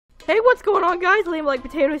Hey, what's going on, guys? Liam Like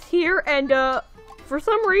Potatoes here, and for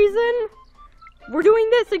some reason, we're doing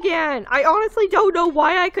this again. I honestly don't know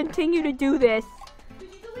why I continue to do this.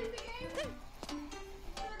 Did you delete the game?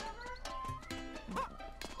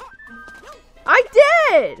 I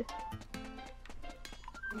did!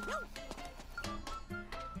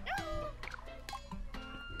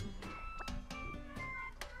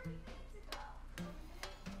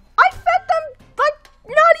 I fed them, like,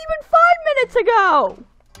 not even 5 minutes ago!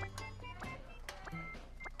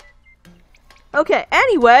 Okay,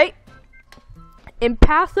 anyway.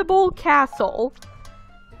 Impassable castle.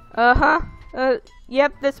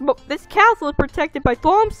 Yep, this castle is protected by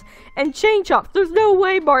thwomps and chain chomps. There's no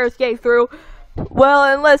way Mario's getting through. Well,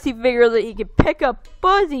 unless he figures that he can pick up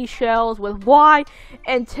fuzzy shells with Y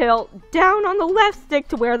and tilt down on the left stick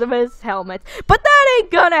to wear them as helmets. But that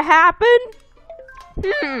ain't gonna happen!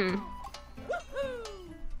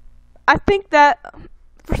 I think that,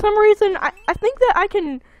 for some reason, I think that I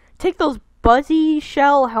can take those buzzy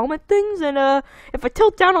shell helmet things, and if I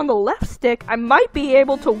tilt down on the left stick, I might be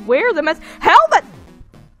able to wear them as helmets!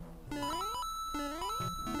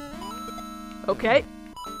 Okay.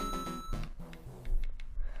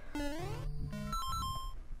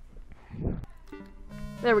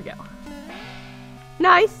 There we go.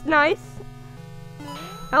 Nice, nice.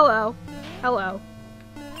 Hello. Hello.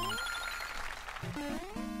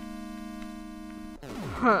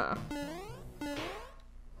 Huh.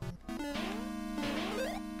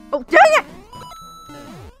 Oh, dang it!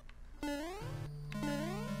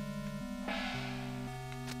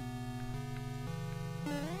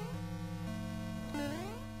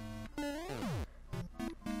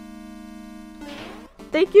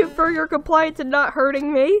 Thank you for your compliance and not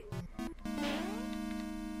hurting me.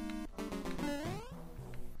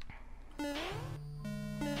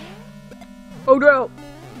 Oh no!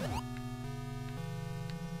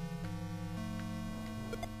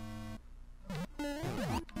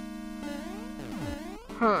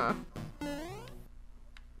 Huh.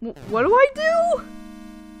 What do I do?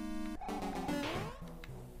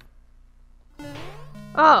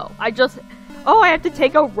 Oh, I have to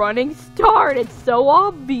take a running start. It's so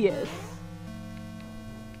obvious.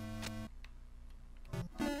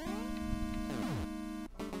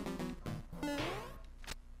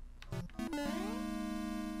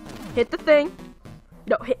 Hit the thing.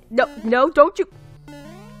 No, don't you.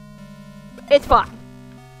 It's fine.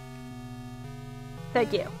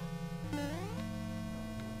 Thank you.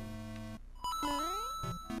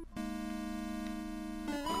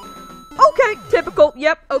 Okay, typical.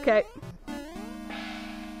 Yep, okay.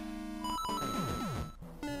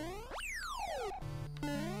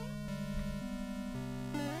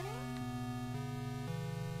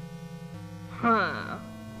 Huh.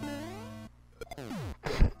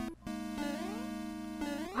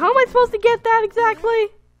 How am I supposed to get that exactly?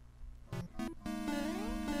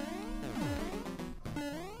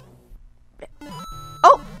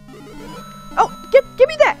 Oh, give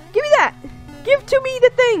me that! Give me that! Give to me the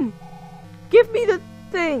thing! Give me the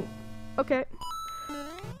thing! Okay.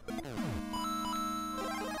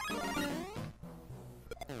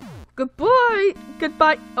 Goodbye!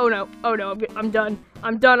 Goodbye! Oh no, I'm done.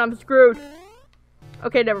 I'm done, I'm screwed.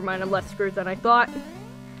 Okay, never mind, I'm less screwed than I thought.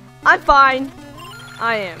 I'm fine.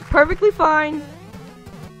 I am perfectly fine.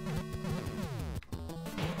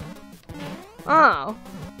 Oh,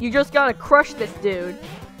 you just gotta crush this dude.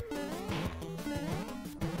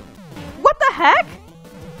 What the heck?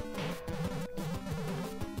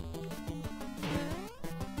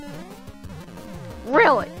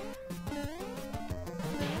 Really?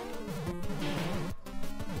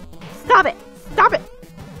 Stop it! Stop it!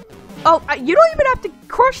 Oh, you don't even have to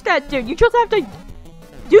crush that dude. You just have to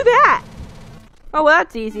do that. Oh, well,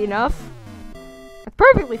 that's easy enough. That's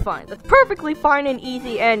perfectly fine. That's perfectly fine and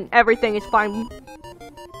easy, and everything is fine.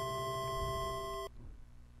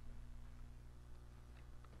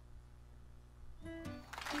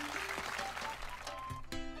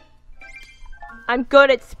 I'm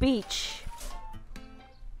good at speech.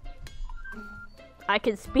 I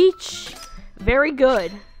can speech very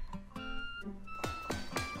good.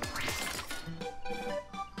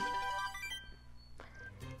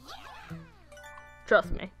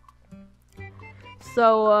 Trust me.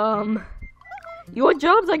 So, you want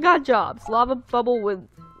jobs? I got jobs. Lava bubble with...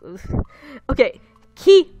 Okay.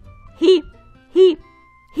 He.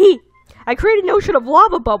 I created a notion of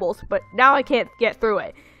lava bubbles, but now I can't get through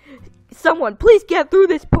it. Someone, please get through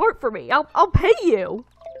this part for me. I'll pay you.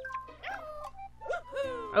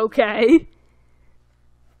 Okay.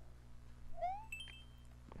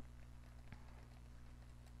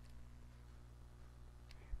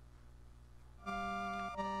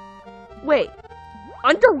 Wait,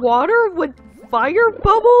 underwater with fire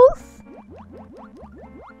bubbles?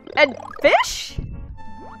 And fish?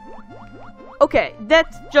 Okay, this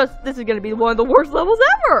is gonna be one of the worst levels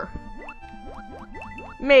ever!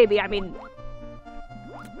 Maybe, I mean...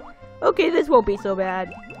 Okay, this won't be so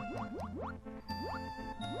bad.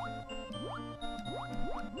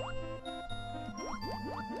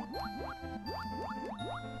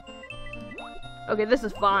 Okay, this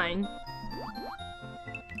is fine.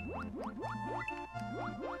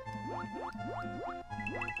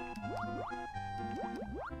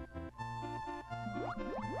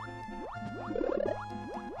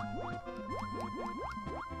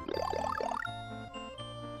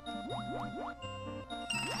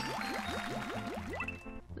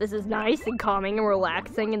 This is nice and calming and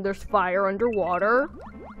relaxing, and there's fire underwater.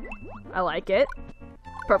 I like it.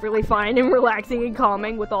 Perfectly fine and relaxing and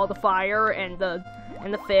calming with all the fire and the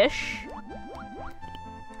fish.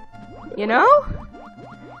 You know?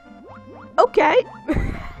 Okay.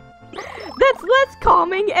 That's less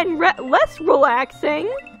calming and less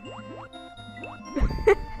relaxing.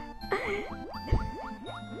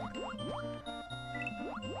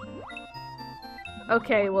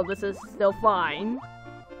 Okay, well this is still fine.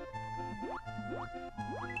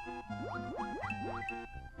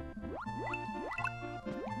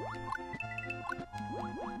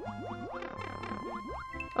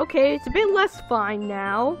 Okay, it's a bit less fine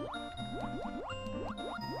now.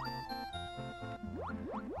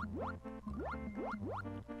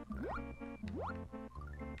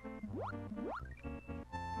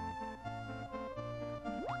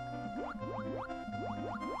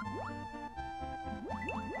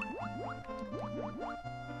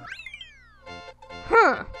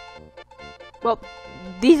 Huh. Well,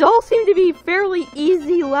 these all seem to be fairly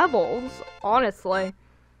easy levels, honestly.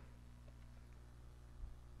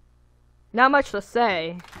 Not much to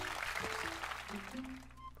say.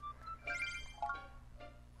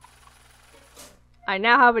 I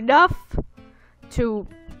now have enough to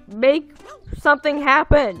make something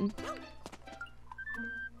happen.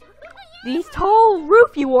 These tall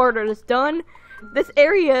roof you ordered is done. This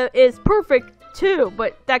area is perfect too,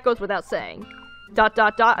 but that goes without saying. ...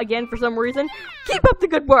 again for some reason. Keep up the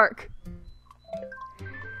good work.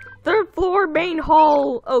 Third floor, main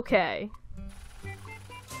hall, okay.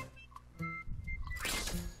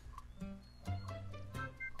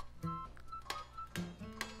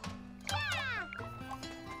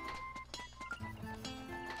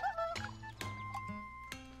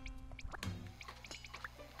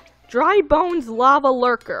 Dry Bones Lava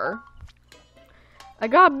Lurker. I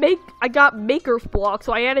got Maker's Block,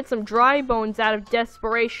 so I added some Dry Bones out of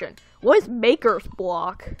desperation. What is Maker's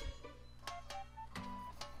Block?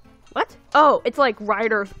 What? Oh, it's like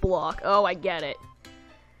Rider's Block. Oh, I get it.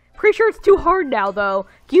 Pretty sure it's too hard now, though.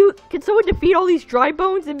 Can someone defeat all these Dry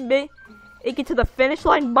Bones and make it to the finish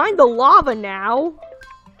line? Mind the lava now.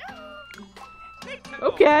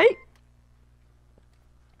 Okay.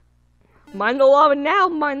 Mine the lava now,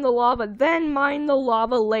 mine the lava then, mine the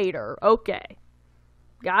lava later. Okay.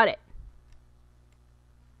 Got it.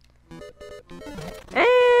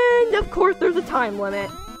 And, of course, there's a time limit.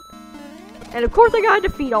 And, of course, I gotta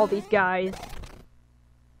defeat all these guys.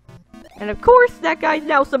 And, of course, that guy's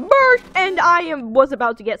now submerged, and I was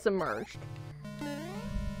about to get submerged.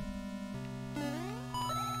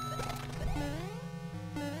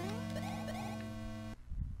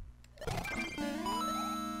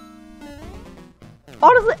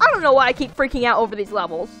 Honestly, I don't know why I keep freaking out over these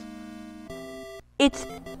levels.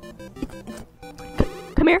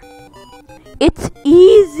 Come here. It's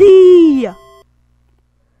easy.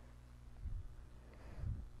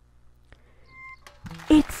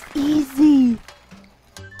 It's easy.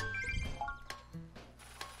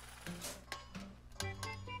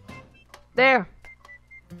 There.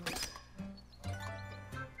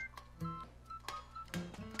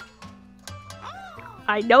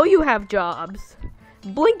 I know you have jobs.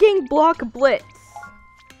 Blinking block blitz.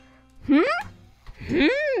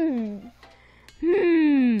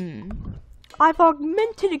 I've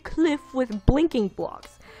augmented a cliff with blinking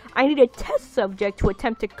blocks. I need a test subject to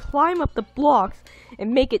attempt to climb up the blocks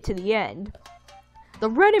and make it to the end. The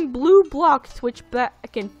red and blue blocks switch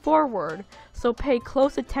back and forward, so pay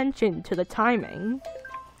close attention to the timing.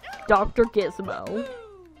 Dr. Gizmo.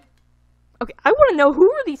 Okay, I want to know,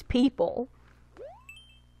 who are these people?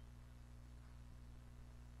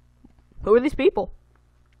 Who are these people?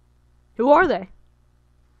 Who are they?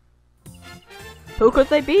 Who could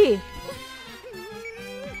they be?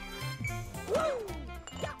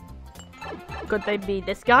 Could they be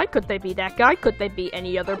this guy? Could they be that guy? Could they be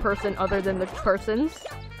any other person other than the persons?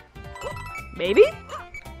 Maybe?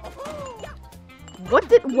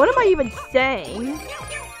 What am I even saying?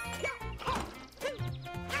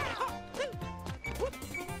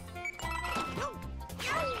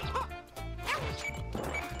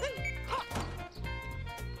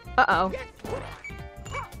 Uh-oh.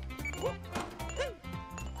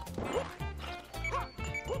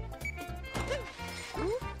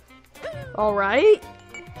 All right.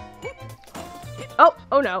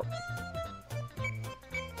 Oh no.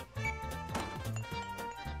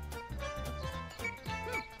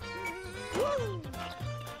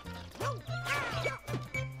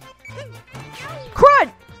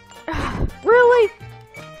 Crud! Really?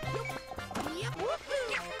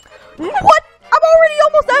 What? I'm already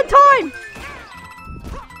almost out of time!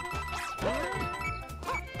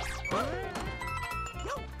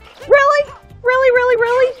 Really?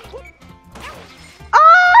 Really?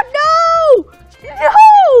 Ah, no! No!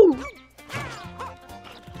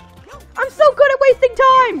 I'm so good at wasting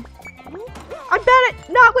time! I'm bad at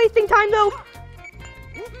not wasting time, though.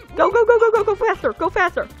 Go faster, go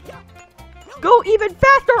faster. Go even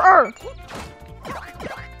faster!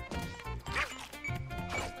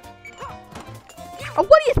 Oh,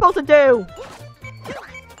 what are you supposed to do?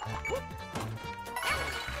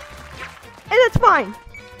 And it's fine.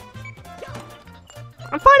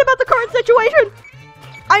 I'm fine about the current situation.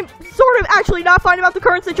 I'm sort of actually not fine about the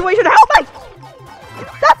current situation. Help me!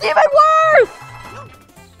 That's even worse!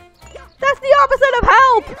 That's the opposite of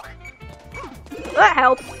help! That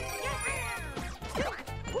helps.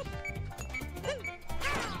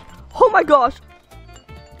 Oh my gosh.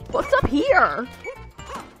 What's up here?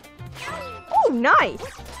 Oh, nice.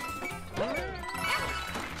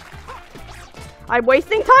 I'm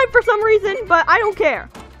wasting time for some reason, but I don't care.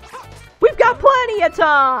 We've got plenty of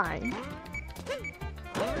time.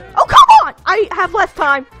 Oh, come on! I have less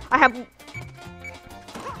time. I have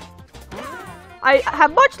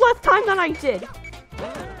much less time than I did.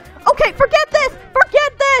 Okay, forget this!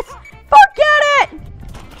 Forget this! Forget it!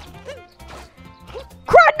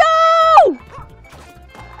 Crud, no!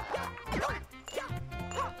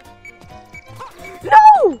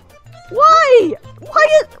 No! Why?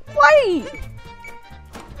 Why?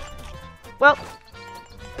 Well,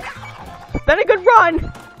 it's been a good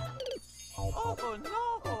run. Oh no!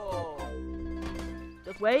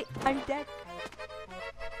 Just wait. I'm dead.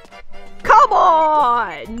 Come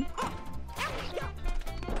on!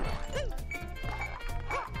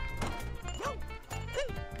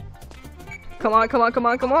 Come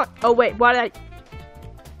on. Oh wait, why did I...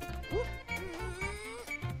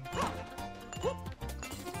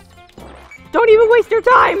 Don't even waste your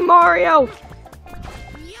time, Mario!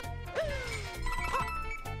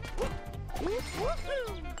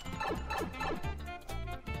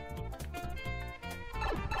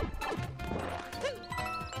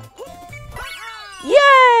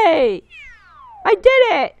 Yay! I did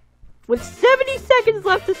it! With 70 seconds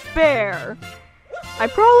left to spare. I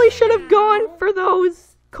probably should have gone for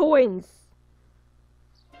those coins.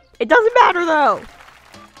 It doesn't matter though.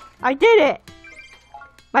 I did it.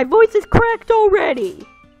 My voice is cracked already.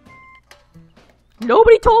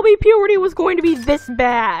 Nobody told me puberty was going to be this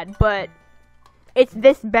bad, but it's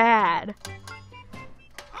this bad.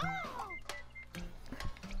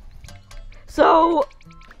 So,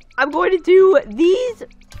 I'm going to do these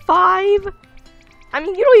 5. I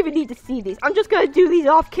mean, you don't even need to see these. I'm just going to do these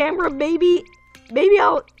off camera. Maybe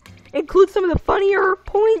I'll include some of the funnier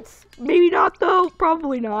points. Maybe not, though.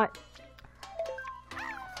 Probably not.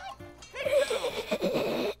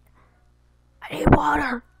 I need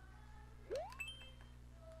water.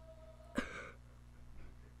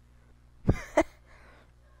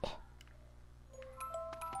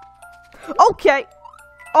 Okay.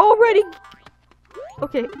 Already.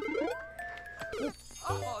 Okay.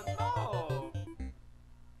 Oh no!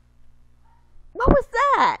 What was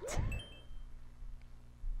that?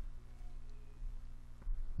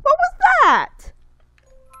 What was that?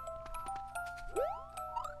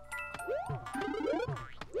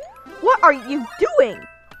 What are you doing?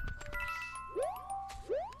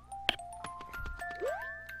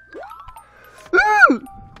 Ooh!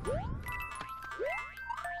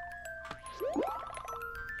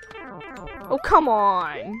 Oh, come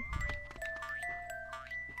on.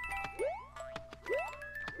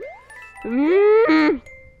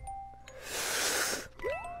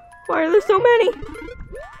 Why are there so many?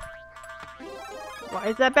 Why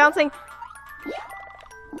is that bouncing?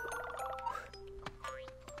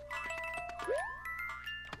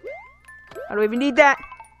 I don't even need that.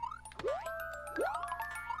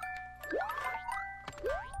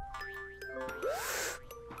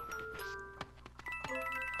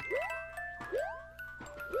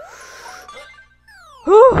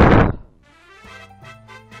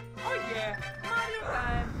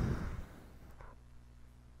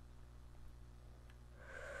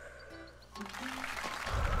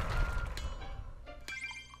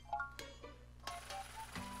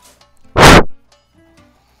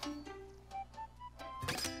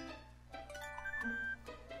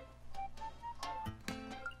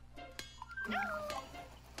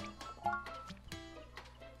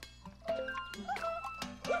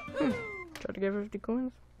 get 50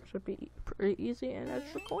 coins. Should be pretty easy and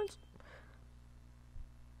extra coins.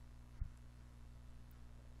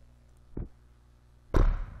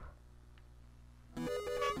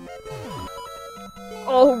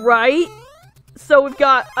 Alright. So we've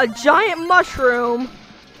got a giant mushroom.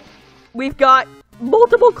 We've got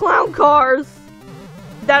multiple clown cars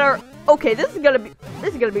that are okay, this is gonna be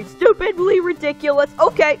stupidly ridiculous.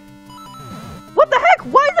 Okay. What the heck?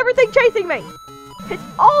 Why is everything chasing me? It's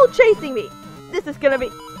all chasing me. This is gonna be...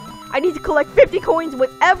 I need to collect 50 coins with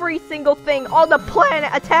every single thing on the planet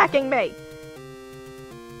attacking me.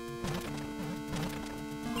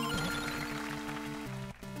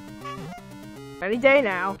 Any day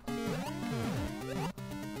now.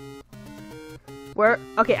 Where?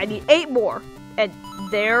 Okay, I need 8 more. And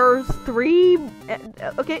there's 3...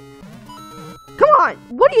 okay. Come on!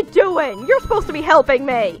 What are you doing? You're supposed to be helping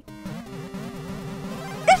me.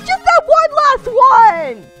 It's just that one last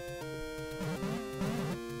one!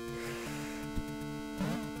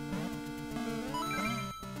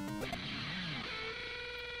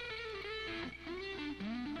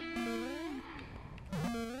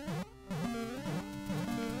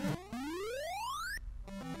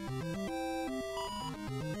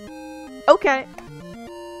 Okay.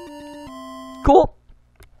 Cool.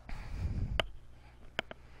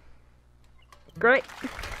 Great.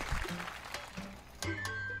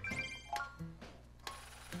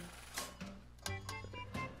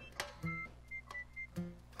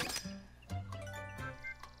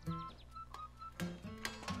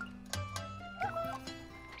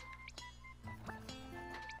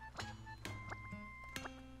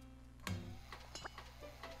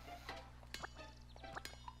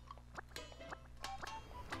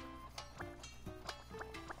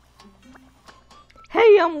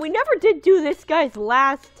 Hey, we never did do this guy's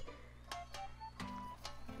last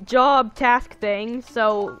job task thing,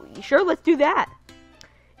 so sure, let's do that.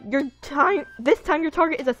 This time your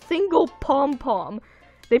target is a single pom-pom.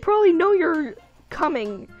 They probably know you're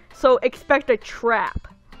coming, so expect a trap.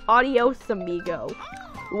 Adios, amigo.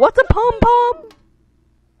 What's a pom-pom?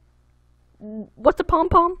 What's a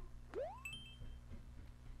pom-pom?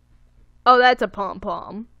 Oh, that's a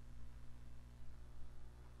pom-pom.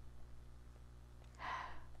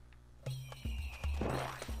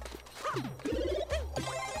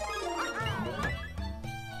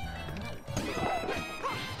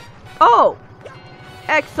 Oh!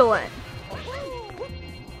 Excellent.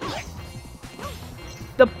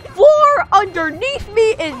 The floor underneath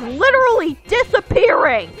me is literally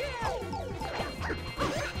disappearing.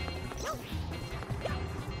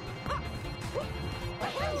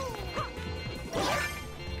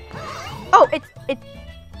 Oh, it's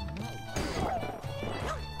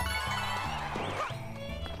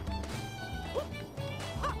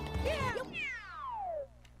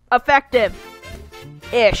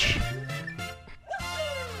effective-ish.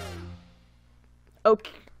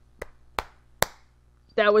 Okay.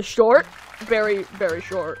 That was short. Very, very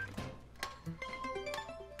short.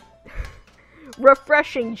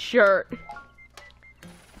 Refreshing shirt.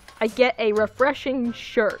 I get a refreshing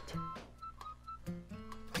shirt.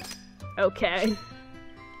 Okay.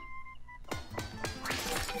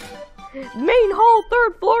 Main hall,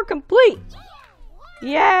 3rd floor complete.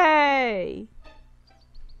 Yay.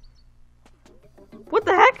 What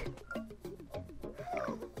the heck?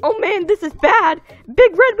 Oh man, this is bad.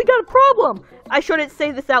 Big Red, we got a problem. I shouldn't say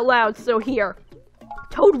this out loud, so here.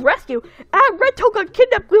 Toad rescue. Red Toad got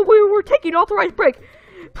kidnapped when we were taking an authorized break.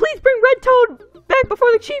 Please bring Red Toad back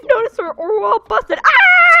before the chief notices or we're all busted.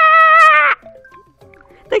 Ah!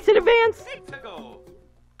 Thanks in advance.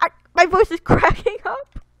 My voice is cracking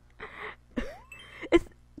up.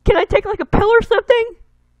 Can I take like a pill or something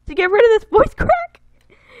to get rid of this voice crack?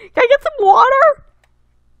 Can I get some water?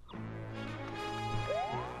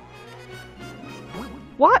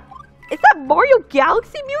 What? Is that Mario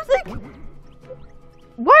Galaxy music?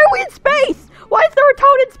 Why are we in space? Why is there a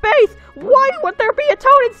toad in space? Why would there be a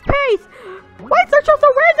toad in space? Why is there just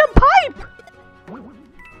a random pipe?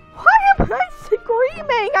 Why am I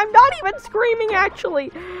screaming? I'm not even screaming,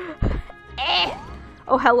 actually.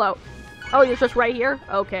 Oh, hello. Oh, you're just right here?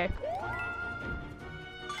 Okay.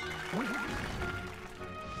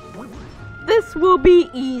 This will be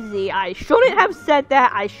easy. I shouldn't have said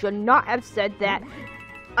that. I should not have said that.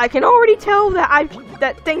 I can already tell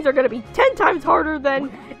that things are going to be 10 times harder than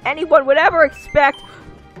anyone would ever expect.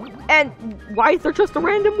 And why is there just a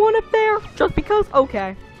random one up there? Just because?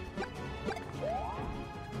 Okay.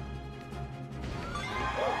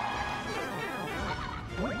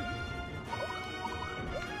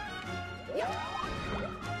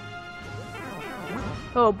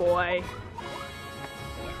 Oh boy.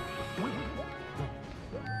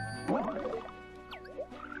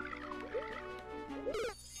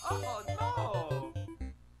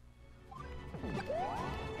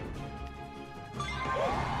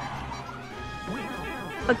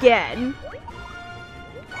 again.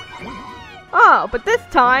 Oh, but this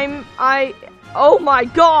time oh my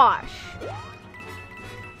gosh!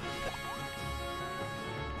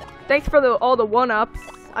 Thanks for all the one-ups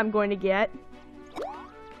I'm going to get.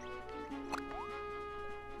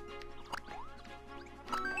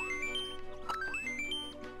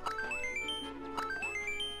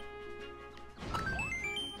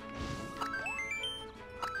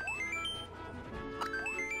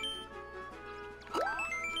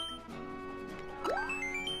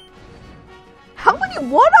 How many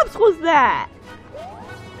one-ups was that?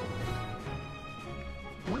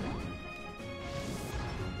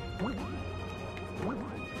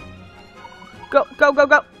 Go, go, go,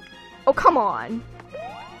 go. Oh, come on.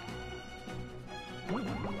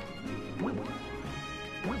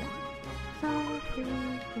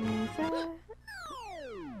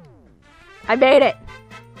 I made it.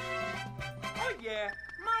 Oh yeah,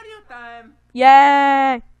 Mario time.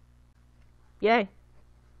 Yay. Yay.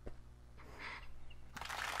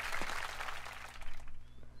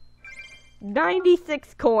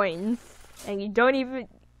 $96 coins. And you don't even,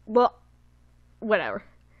 well, whatever.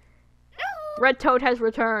 Red Toad has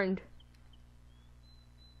returned.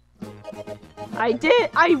 I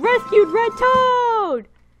rescued Red Toad!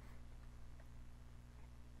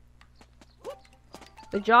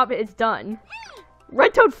 The job is done.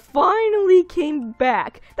 Red Toad finally came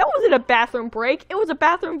back. That wasn't a bathroom break, it was a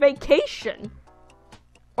bathroom vacation.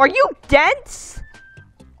 Are you dense?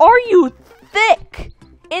 Are you thick?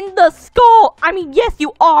 In the skull? I mean, yes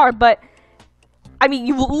you are, but... I mean,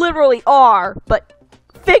 you literally are, but...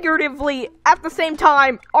 figuratively, at the same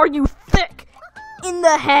time, are you thick in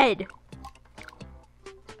the head?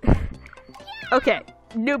 Okay,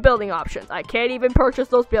 new building options. I can't even purchase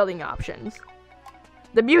those building options.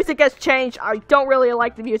 The music has changed. I don't really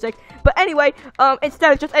like the music. But anyway,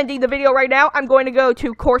 instead of just ending the video right now, I'm going to go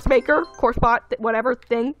to Course Maker, Course Bot, whatever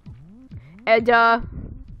thing. And,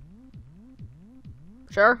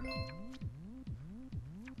 sure.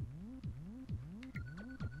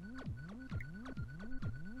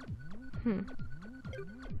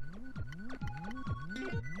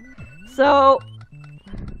 So,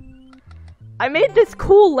 I made this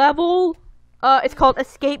cool level. It's called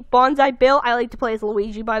Escape Bonsai Bill. I like to play as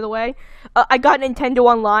Luigi, by the way. I got Nintendo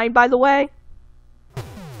Online, by the way.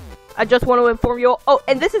 I just want to inform you all. Oh,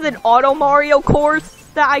 and this is an Auto Mario course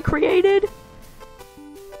that I created.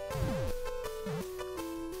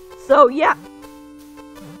 So, yeah.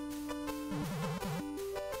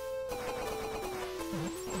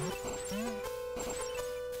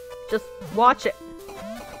 Just watch it.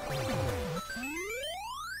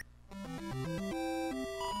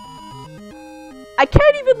 I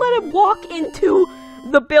can't even let him walk into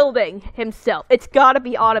the building himself. It's gotta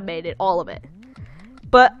be automated, all of it.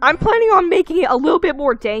 But I'm planning on making it a little bit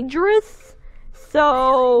more dangerous.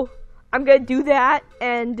 So, I'm gonna do that,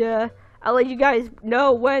 and I'll let you guys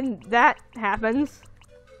know when that happens.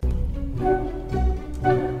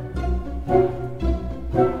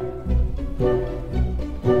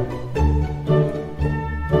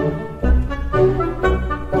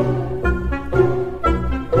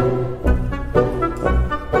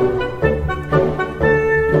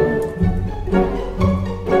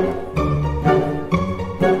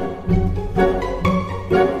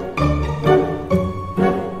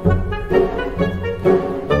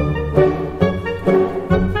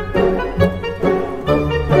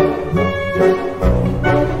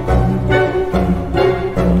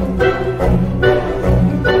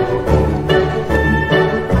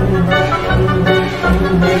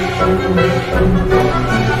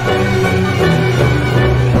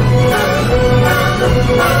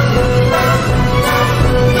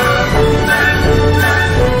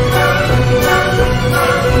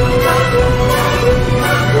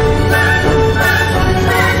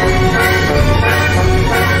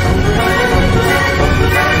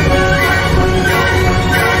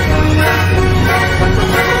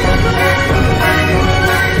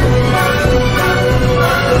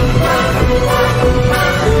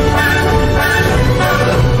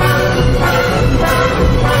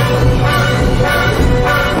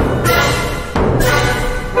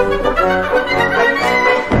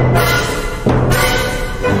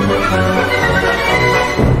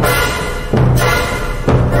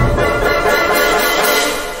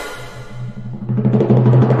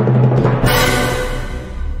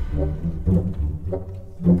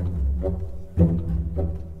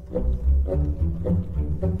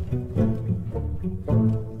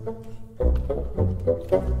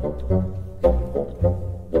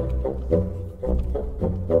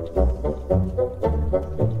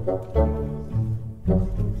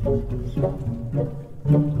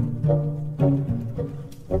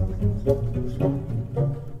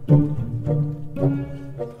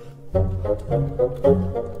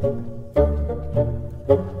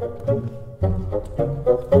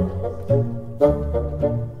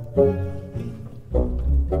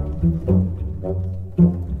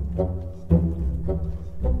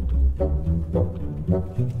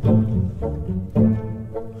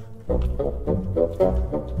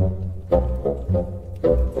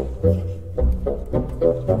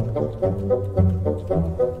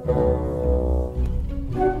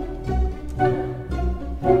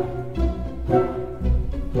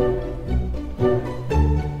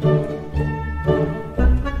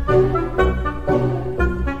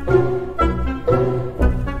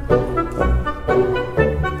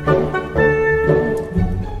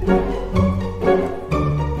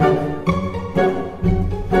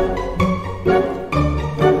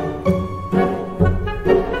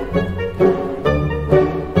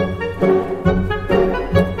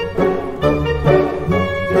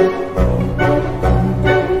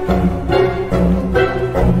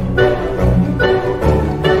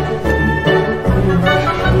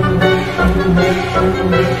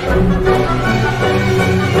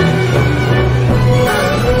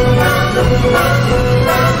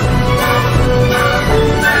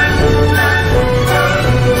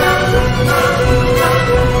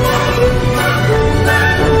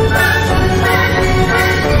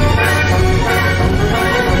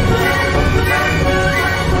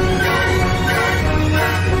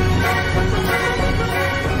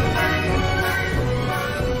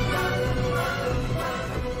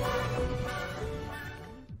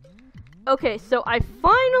 Okay, so I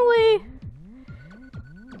finally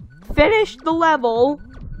finished the level.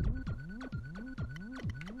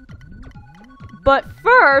 But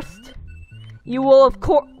first, we will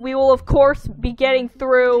of course be getting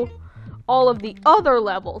through all of the other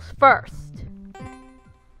levels first.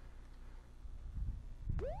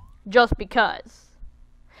 Just because.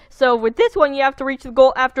 So with this one, you have to reach the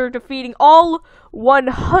goal after defeating all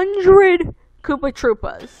 100 Koopa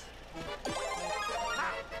Troopas.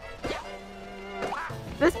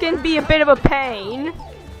 This can be a bit of a pain.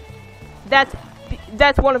 That's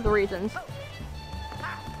one of the reasons.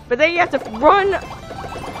 But then you have to run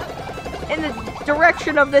in the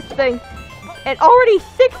direction of this thing. And already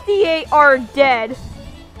 68 are dead.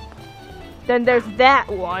 Then there's that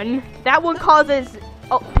one. That one causes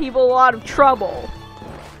people a lot of trouble.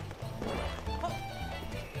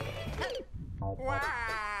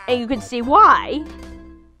 And you can see why.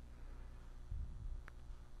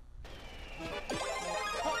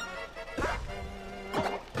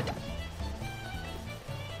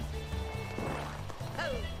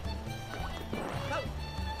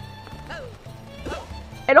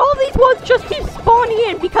 And all these ones just keep spawning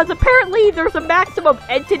in because apparently there's a maximum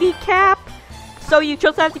entity cap. So you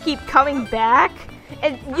just have to keep coming back.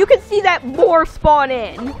 And you can see that more spawn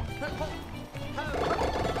in. And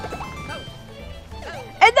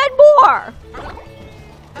then more!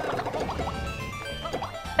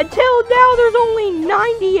 Until now there's only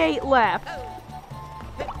 98 left.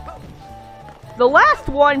 The last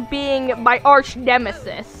one being my arch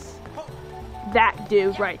nemesis. That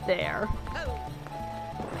dude right there.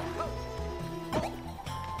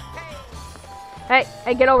 Hey,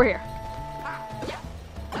 get over here.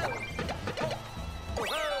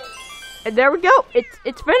 And there we go.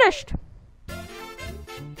 It's finished.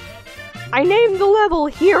 I named the level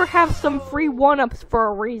Here Have Some Free One-Ups for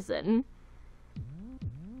a reason.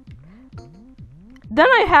 Then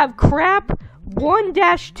I have Crap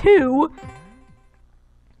 1-2.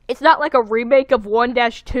 It's not like a remake of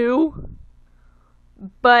 1-2.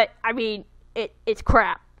 But, I mean, it's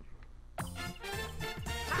crap.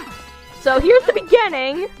 So here's the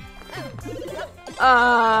beginning.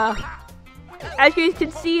 As you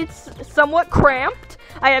can see, it's somewhat cramped.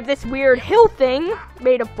 I have this weird hill thing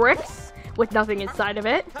made of bricks with nothing inside of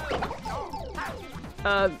it.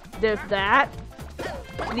 There's that.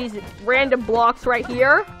 These random blocks right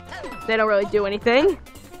here. They don't really do anything.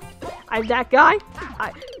 I have that guy.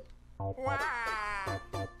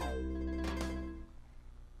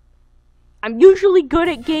 I'm usually good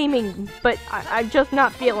at gaming, but I'm just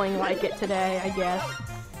not feeling like it today, I guess.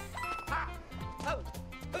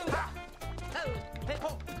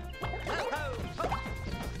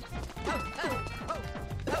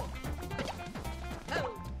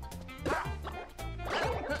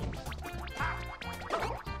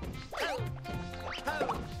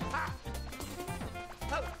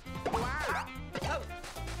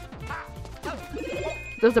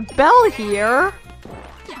 There's a bell here.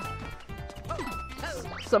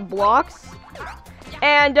 Some blocks.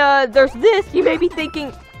 And there's this. You may be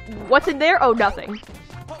thinking, what's in there? Oh, nothing.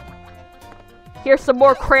 Here's some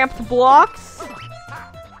more cramped blocks.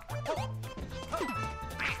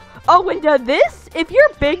 Oh, and this, if you're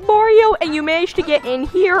Big Mario and you manage to get in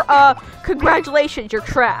here, congratulations, you're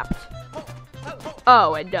trapped.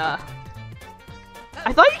 Oh, and I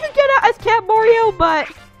thought you could get out as Cat Mario, but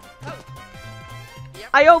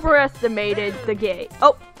I overestimated the gate.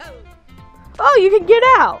 Oh, you can get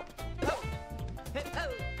out.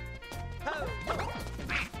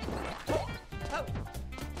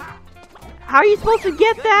 How are you supposed to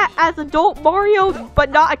get that as adult Mario, but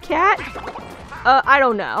not a cat? I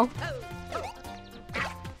don't know.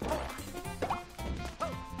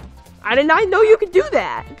 I did not know you could do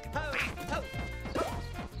that.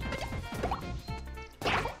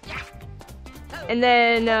 And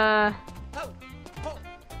then,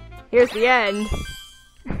 here's the end.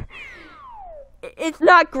 It's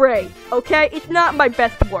not great, okay? It's not my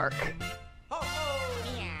best work.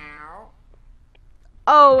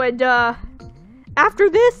 Oh, and, after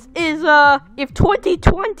this is, if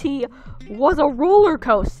 2020 was a roller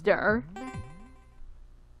coaster.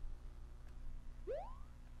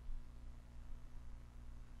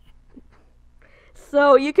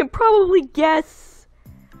 So you can probably guess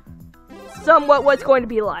somewhat what it's going to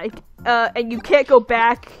be like. And you can't go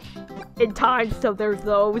back in time, so there's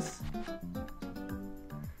those.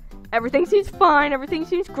 Everything seems fine, everything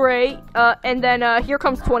seems great. And then here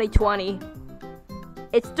comes 2020.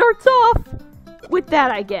 It starts off with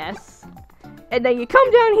that, I guess. And then you come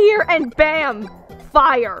down here and bam!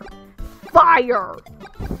 Fire! Fire!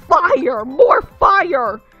 Fire! More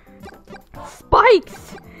fire!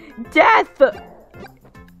 Spikes! Death!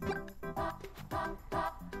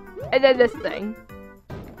 And then this thing.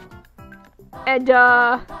 And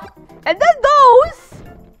then those!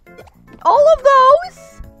 All of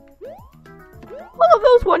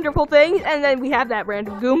those wonderful things, and then we have that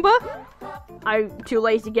random Goomba. I'm too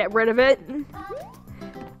lazy to get rid of it.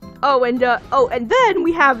 Oh, and then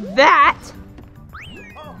we have that.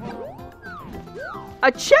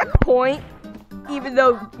 A checkpoint, even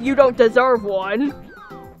though you don't deserve one.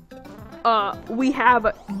 We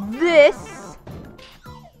have this.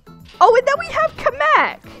 Oh, and then we have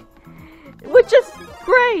Kamek, which is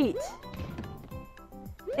great.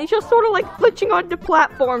 And he's just sort of like glitching onto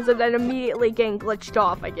platforms and then immediately getting glitched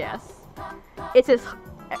off, I guess. It's his.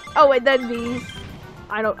 Oh, and then these.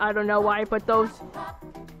 I don't know why I put those.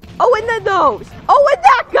 Oh, and then those. Oh, and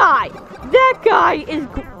that guy. That guy is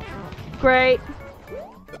great.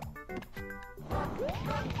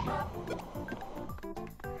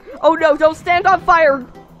 Oh no! Don't stand on fire.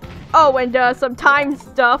 Oh, and some time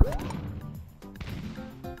stuff.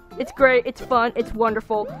 It's great. It's fun. It's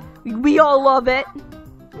wonderful. We all love it.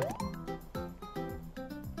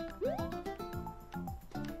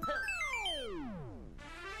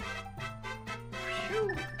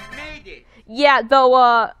 Yeah,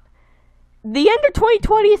 though, the end of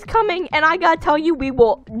 2020 is coming, and I gotta tell you,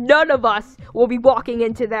 none of us will be walking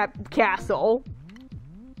into that castle.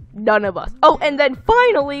 None of us. Oh, and then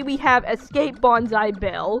finally, we have Escape Bonsai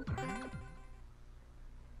Bill.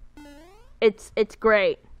 It's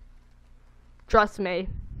great. Trust me.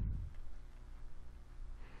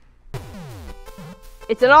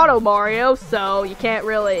 It's an auto Mario, so you can't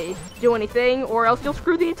really do anything, or else you'll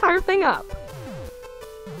screw the entire thing up.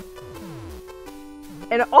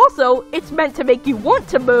 And also, it's meant to make you want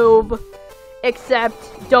to move, except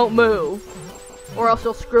don't move, or else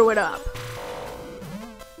you'll screw it up.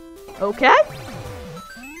 Okay?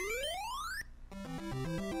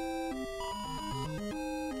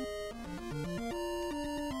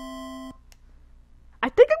 I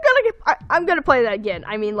think I'm gonna play that again.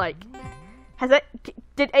 I mean, like,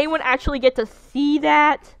 did anyone actually get to see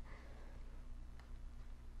that?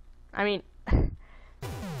 I mean,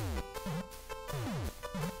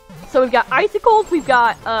 so we've got icicles, we've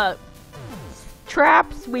got,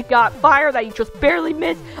 traps, we've got fire that you just barely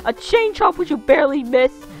miss, a chain chomp which you barely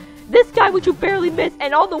miss, this guy which you barely miss,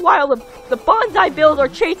 and all the while the bonsai bills are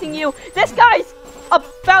chasing you. This guy's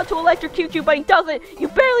about to electrocute you, but he doesn't. You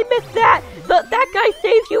barely miss that. That guy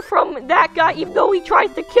saves you from that guy, even though he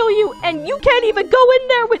tries to kill you, and you can't even go in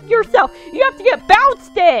there with yourself. You have to get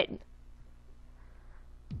bounced in.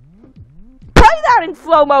 Play that in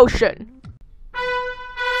slow motion.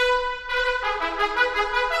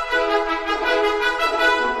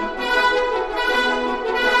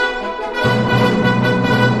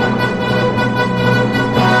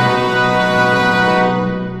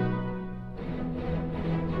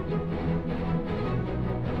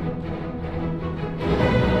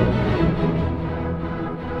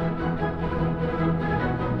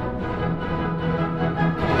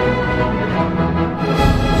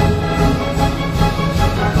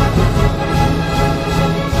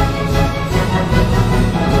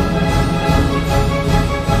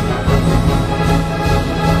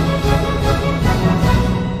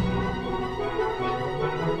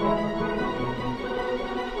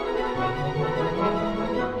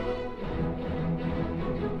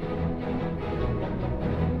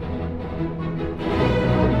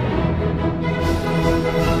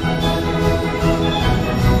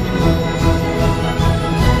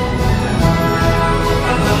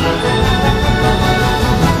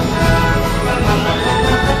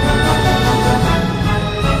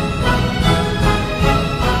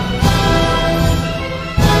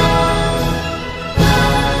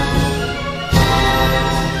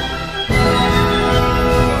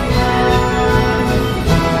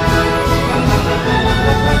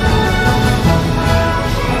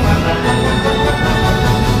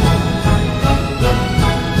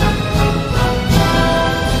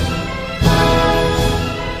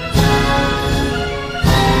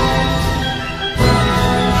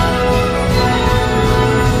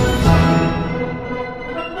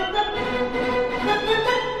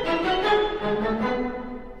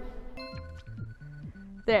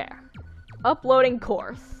 uploading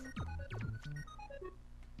course.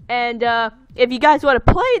 And if you guys want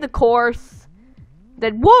to play the course,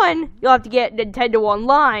 then 1, you'll have to get Nintendo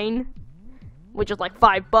Online, which is like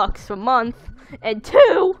 $5 a month, and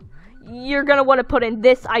 2, you're gonna want to put in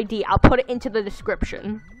this ID. I'll put it into the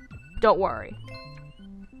description. Don't worry.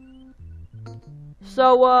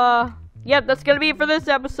 So, yep, that's gonna be it for this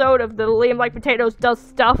episode of the Liam Like Potatoes Does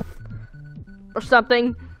Stuff, or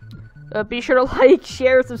something. Be sure to like,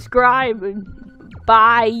 share, subscribe, and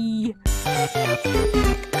bye.